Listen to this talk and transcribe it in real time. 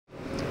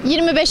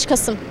25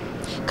 Kasım,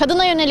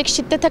 kadına yönelik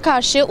şiddete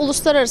karşı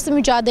Uluslararası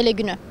Mücadele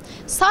Günü.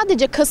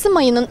 Sadece Kasım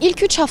ayının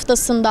ilk 3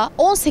 haftasında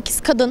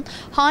 18 kadın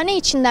hane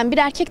içinden bir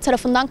erkek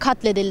tarafından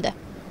katledildi.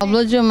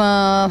 Ablacığım,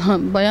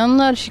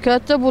 bayanlar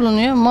şikayette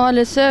bulunuyor.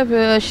 Maalesef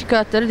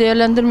şikayetleri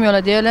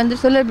değerlendirmiyorlar.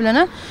 Değerlendirseler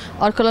bile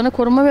arkalarına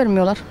koruma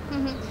vermiyorlar.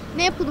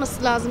 Ne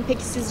yapılması lazım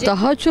peki sizce?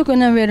 Daha çok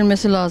önem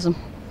verilmesi lazım.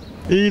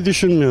 İyi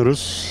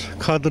düşünmüyoruz.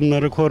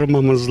 Kadınları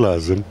korumamız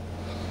lazım.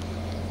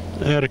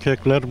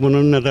 Erkekler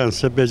bunu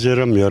nedense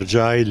beceremiyor.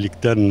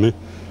 Cahillikten mi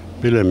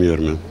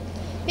bilemiyorum.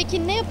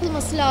 Peki ne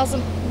yapılması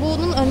lazım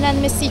bunun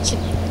önlenmesi için?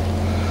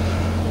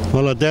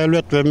 Valla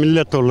devlet ve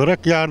millet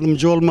olarak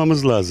yardımcı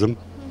olmamız lazım.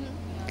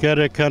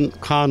 Gereken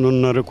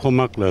kanunları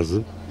koymak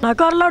lazım.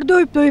 Karılar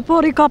dövüp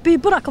orayı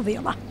kapıyı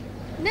bırakıvıyorlar.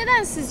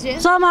 Neden sizce?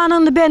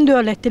 Zamanında ben de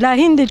öyle ettiler.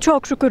 Hindi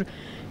çok şükür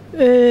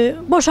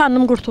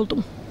boşandım,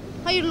 kurtuldum.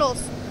 Hayırlı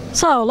olsun.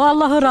 Sağ ol,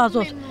 Allah razı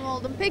olsun. Memnun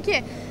oldum.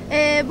 Peki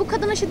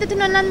bu şiddetin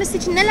önlenmesi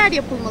için neler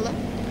yapılmalı?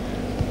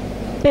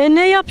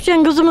 Ne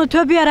yapacaksın kızımı,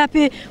 tövbe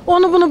yarabbim,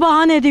 onu bunu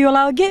bahane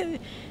ediyorlar.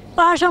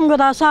 Akşam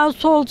kadar sağ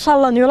sol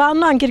sallanıyorlar.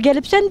 Ondan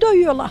gelip seni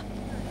dövüyorlar.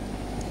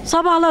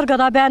 Sabahlar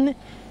kadar ben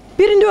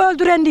birini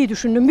öldüren diye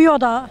düşündüm. Bir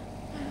o da.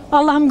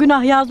 Allah'ım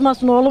günah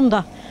yazmasın oğlum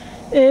da.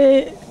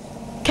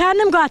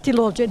 Kendim katil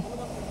olacaksın.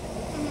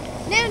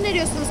 Ne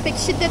öneriyorsunuz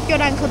peki şiddet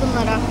gören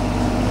kadınlara?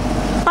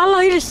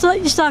 Allah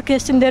ıslah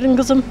etsin derin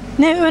kızım.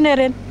 Ne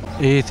önerin?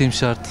 Eğitim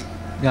şart.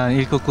 Yani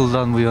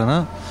ilkokuldan bu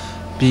yana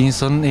bir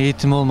insanın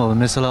eğitimi olmalı.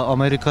 Mesela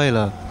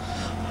Amerika'yla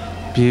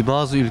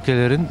bazı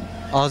ülkelerin,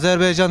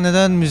 Azerbaycan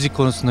neden müzik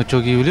konusunda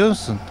çok iyi biliyor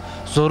musun?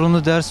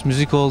 Zorunlu ders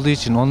müzik olduğu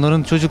için.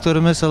 Onların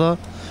çocukları mesela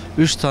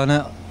 3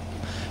 tane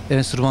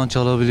enstrüman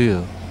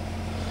çalabiliyor.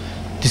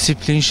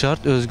 Disiplin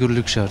şart,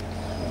 özgürlük şart.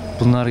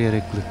 Bunlar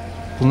gerekli.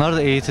 Bunlar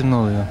da eğitimli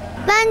oluyor.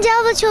 Bence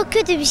abla çok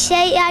kötü bir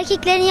şey.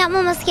 Erkeklerin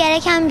yapmaması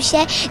gereken bir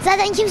şey.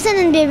 Zaten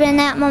kimsenin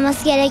birbirine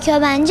yapmaması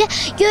gerekiyor bence.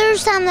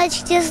 Görürsem de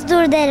açıkçası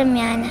dur derim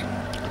yani.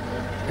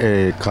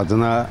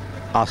 Kadına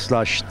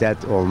asla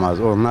şiddet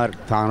olmaz. Onlar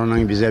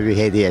Tanrı'nın bize bir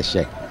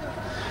hediyesi.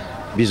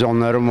 Biz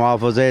onları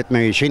muhafaza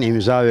etmek için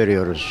imza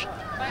veriyoruz.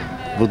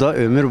 Bu da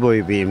ömür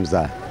boyu bir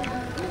imza.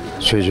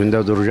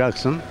 Sözünde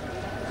duracaksın.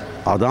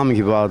 Adam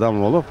gibi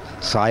adam olup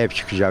sahip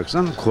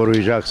çıkacaksın,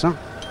 koruyacaksın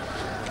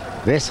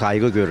ve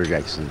saygı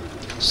göreceksin.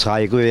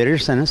 Saygı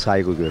verirseniz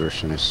saygı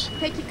görürsünüz.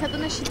 Peki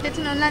kadına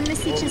şiddetin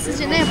önlenmesi için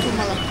sizce ne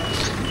yapılmalı?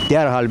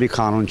 Derhal bir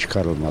kanun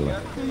çıkarılmalı.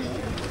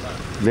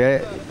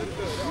 Ve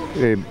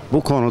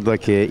bu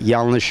konudaki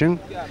yanlışın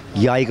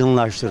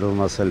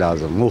yaygınlaştırılması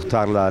lazım.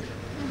 Muhtarlar,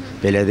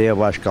 belediye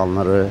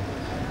başkanları,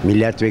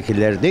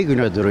 milletvekilleri de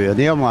güne duruyor.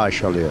 Niye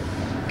maaş alıyor?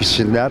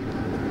 Gitsinler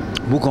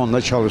bu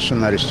konuda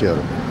çalışsınlar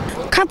istiyorum.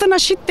 Kadına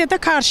şiddete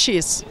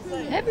karşıyız.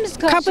 Hepimiz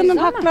karşıyız. Kadının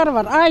hakları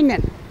var, aynen.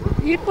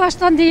 İlk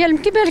baştan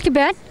diyelim ki belki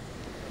ben.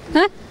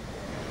 He?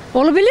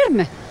 Olabilir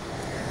mi?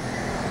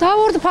 Daha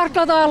orada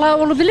parklarda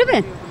olabilir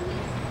mi?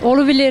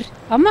 Olabilir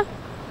ama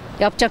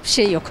yapacak bir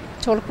şey yok.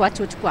 Çoluk var,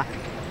 çocuk var.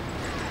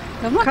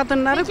 Tamam.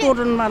 Kadınları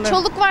korunmalı.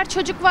 Çoluk var,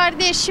 çocuk var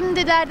diye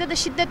şimdilerde de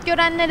şiddet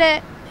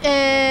görenlere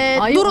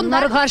Hayır, durun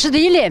onlara der. karşı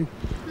değilim.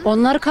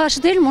 Onlara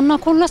karşı değilim. Onlar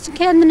kollasın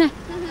kendine.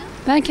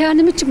 Ben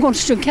kendim için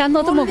konuşuyorum. Kendi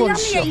adıma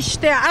konuşuyorum.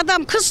 İşte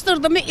adam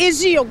kıstırdı mı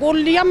eziyor,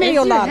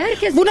 gollayamıyorlar.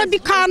 Herkes Buna eziyor. bir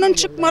kanun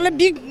çıkmalı,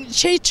 bir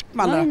şey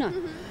çıkmalı. Aynen.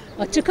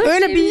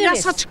 Öyle bir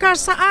yasa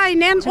çıkarsa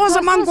aynen o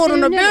zaman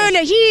korunur.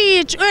 Böyle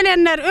hiç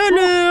ölenler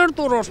ölür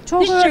durur.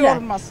 Çok hiç öyle. şey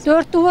olmaz.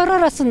 Dört duvar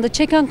arasında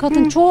çeken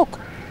kadın çok.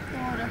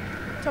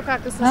 Çok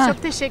haklısınız. Ha.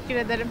 Çok teşekkür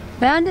ederim.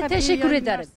 Ben de Hadi iyi teşekkür yayınlar. ederim.